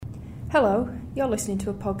Hello, you're listening to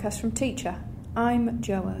a podcast from Teacher. I'm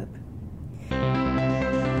Jo Erb.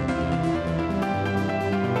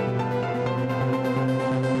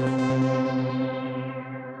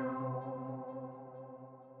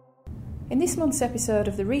 In this month's episode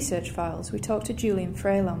of the Research Files, we talk to Julian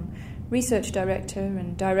Freylon, Research Director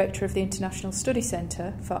and Director of the International Study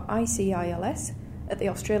Centre for ICILS at the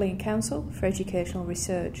Australian Council for Educational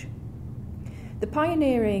Research. The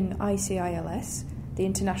pioneering ICILS, the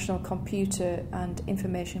International Computer and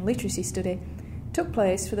Information Literacy Study, took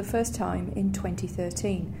place for the first time in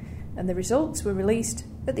 2013, and the results were released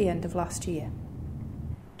at the end of last year.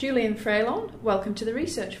 Julian Freylon, welcome to the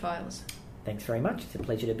Research Files. Thanks very much. It's a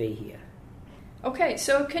pleasure to be here. Okay,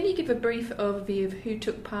 so can you give a brief overview of who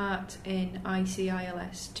took part in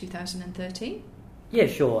ICILS 2013? Yeah,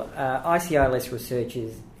 sure. ICILS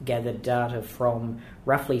researchers gathered data from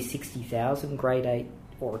roughly 60,000 grade 8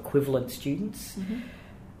 or equivalent students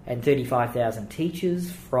and 35,000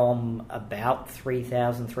 teachers from about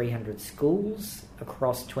 3,300 schools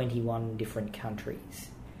across 21 different countries.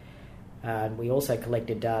 We also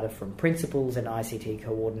collected data from principals and ICT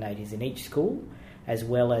coordinators in each school, as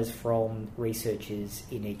well as from researchers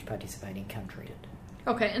in each participating country.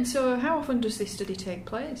 Okay, and so how often does this study take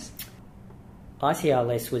place?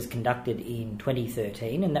 ICILS was conducted in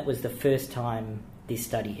 2013, and that was the first time this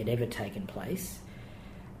study had ever taken place.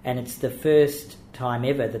 And it's the first time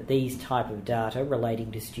ever that these type of data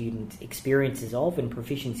relating to students' experiences of and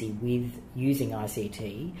proficiency with using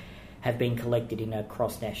ICT have been collected in a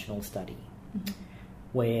cross-national study.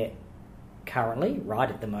 We're currently, right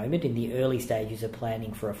at the moment, in the early stages of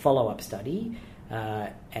planning for a follow-up study,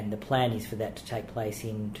 and the plan is for that to take place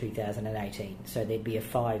in 2018. So there'd be a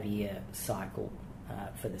 5-year cycle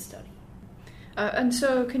for the study. And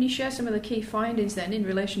so can you share some of the key findings then in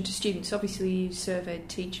relation to students? Obviously you surveyed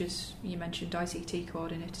teachers, you mentioned ICT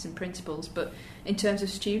coordinators and principals, but in terms of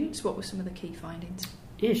students, what were some of the key findings?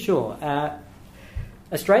 Yeah, sure.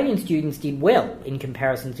 Australian students did well in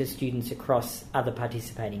comparison to students across other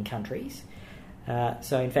participating countries.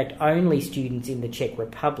 So in fact, only students in the Czech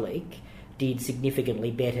Republic did significantly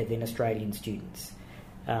better than Australian students.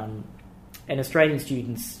 And Australian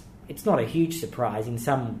students, it's not a huge surprise in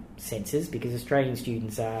some senses because Australian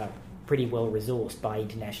students are pretty well resourced by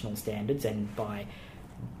international standards and by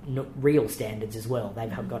real standards as well.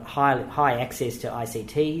 They've got high access to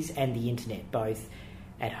ICTs and the internet, both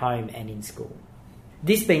at home and in school.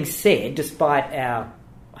 This being said, despite our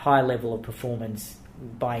high level of performance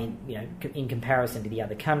in comparison to the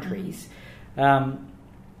other countries,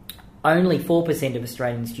 only 4% of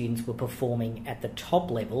Australian students were performing at the top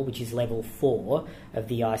level, which is level 4 of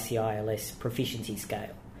the ICILS proficiency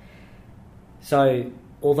scale. So,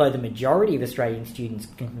 although the majority of Australian students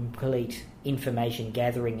can complete information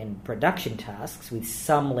gathering and production tasks with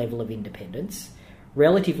some level of independence,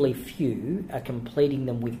 relatively few are completing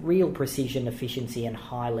them with real precision, efficiency and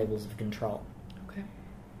high levels of control.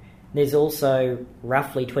 There's also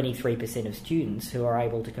roughly 23% of students who are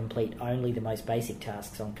able to complete only the most basic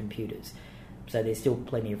tasks on computers. So there's still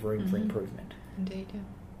plenty of room for improvement. Indeed, yeah.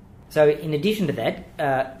 So in addition to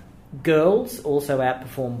that, girls also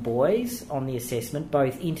outperform boys on the assessment,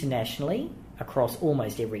 both internationally, across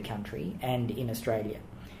almost every country, and in Australia.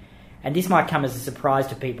 And this might come as a surprise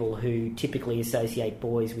to people who typically associate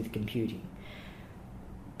boys with computing.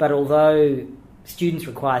 But although students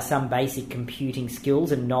require some basic computing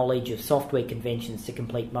skills and knowledge of software conventions to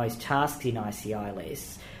complete most tasks in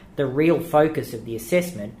ICILS, the real focus of the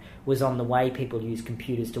assessment was on the way people use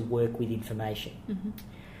computers to work with information.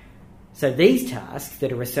 So these tasks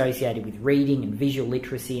that are associated with reading and visual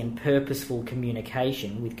literacy and purposeful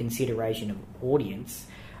communication with consideration of audience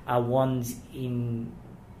are ones in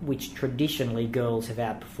which traditionally girls have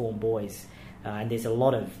outperformed boys. And there's a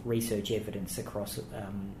lot of research evidence across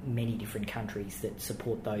many different countries that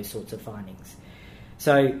support those sorts of findings.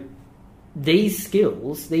 So these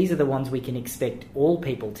skills, these are the ones we can expect all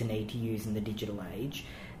people to need to use in the digital age,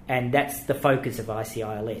 and that's the focus of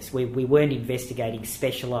ICILS. We weren't investigating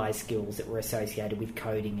specialised skills that were associated with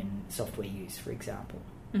coding and software use, for example.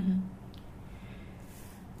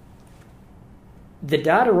 The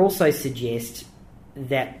data also suggest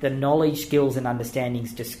that the knowledge, skills and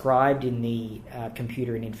understandings described in the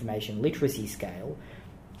computer and information literacy scale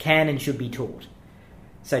can and should be taught.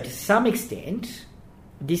 So to some extent,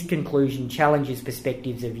 this conclusion challenges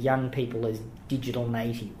perspectives of young people as digital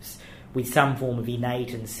natives with some form of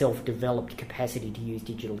innate and self-developed capacity to use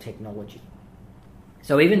digital technology.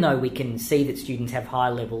 So even though we can see that students have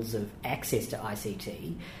high levels of access to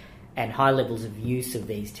ICT and high levels of use of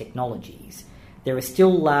these technologies, there are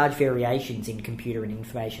still large variations in computer and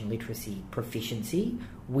information literacy proficiency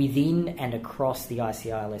within and across the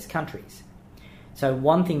ICILS countries. So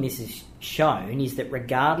one thing this has shown is that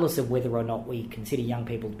regardless of whether or not we consider young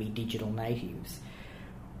people to be digital natives,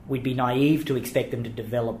 we'd be naive to expect them to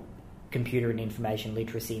develop computer and information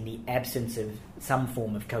literacy in the absence of some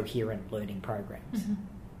form of coherent learning programs. Mm-hmm.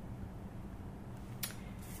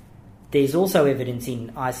 There's also evidence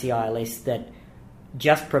in ICILS that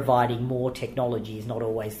just providing more technology is not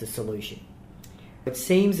always the solution. It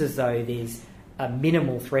seems as though there's a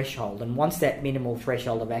minimal threshold, and once that minimal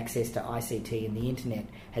threshold of access to ICT and the internet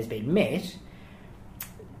has been met,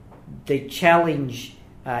 the challenge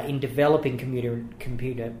in developing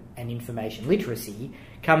computer and information literacy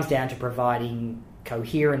comes down to providing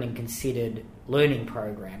coherent and considered learning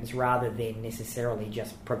programs rather than necessarily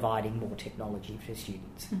just providing more technology for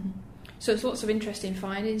students. Mm-hmm. So there's lots of interesting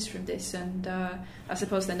findings from this, and I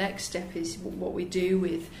suppose the next step is what we do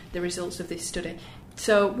with the results of this study.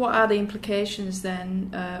 So what are the implications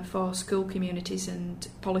then for school communities and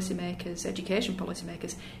policymakers, education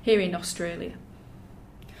policymakers here in Australia?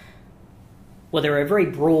 Well, there are a very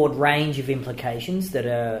broad range of implications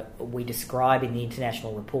that we describe in the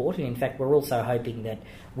international report, and in fact we're also hoping that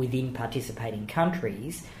within participating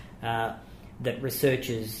countries that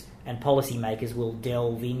researchers and policymakers will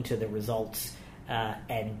delve into the results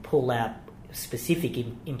and pull out specific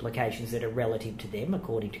implications that are relative to them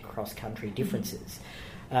according to cross-country differences.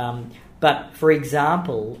 But, for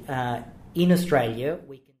example, in Australia,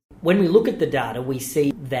 when we look at the data, we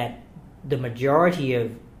see that the majority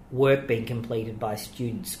of work being completed by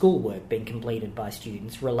students, schoolwork being completed by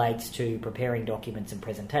students, relates to preparing documents and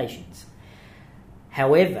presentations.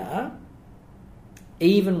 However,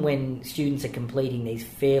 even when students are completing these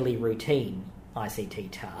fairly routine ICT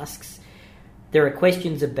tasks, there are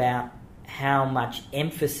questions about how much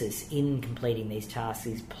emphasis in completing these tasks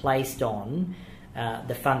is placed on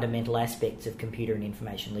the fundamental aspects of computer and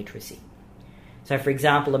information literacy. So, for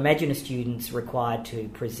example, imagine a student's required to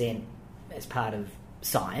present, as part of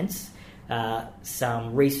science,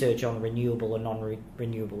 some research on renewable and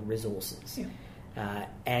non-renewable resources. Yeah.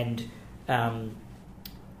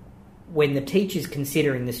 When the teacher's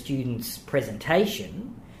considering the student's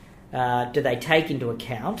presentation, do they take into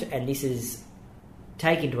account, and this is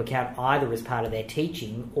take into account either as part of their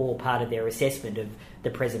teaching or part of their assessment of the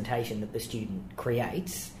presentation that the student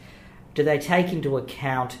creates, do they take into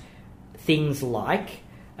account things like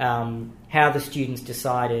how the students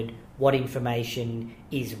decided what information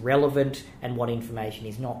is relevant and what information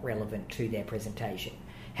is not relevant to their presentation?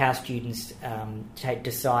 How students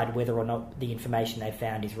decide whether or not the information they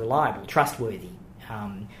found is reliable, trustworthy.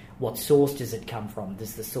 What source does it come from?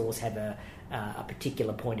 Does the source have a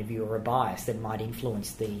particular point of view or a bias that might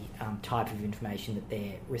influence the type of information that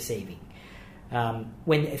they're receiving?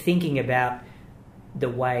 When thinking about the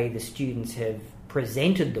way the students have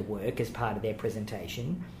presented the work as part of their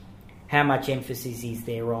presentation, how much emphasis is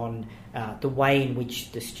there on the way in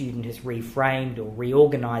which the student has reframed or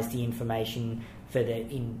reorganised the information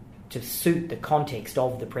to suit the context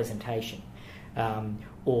of the presentation,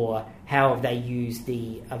 or how have they used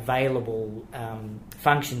the available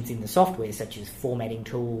functions in the software, such as formatting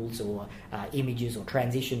tools or images or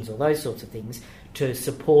transitions or those sorts of things, to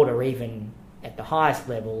support or even at the highest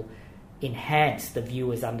level enhance the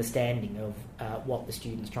viewer's understanding of what the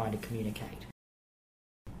student's trying to communicate.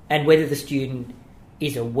 And whether the student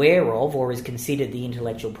is aware of or has considered the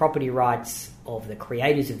intellectual property rights of the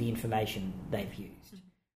creators of the information they've used.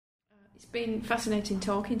 It's been fascinating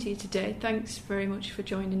talking to you today. Thanks very much for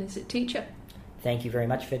joining us at Teacher. Thank you very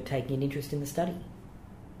much for taking an interest in the study.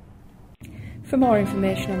 For more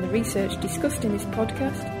information on the research discussed in this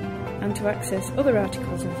podcast and to access other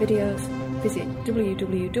articles and videos, visit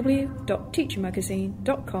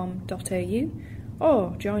www.teachermagazine.com.au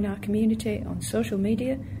or join our community on social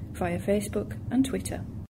media via Facebook and Twitter.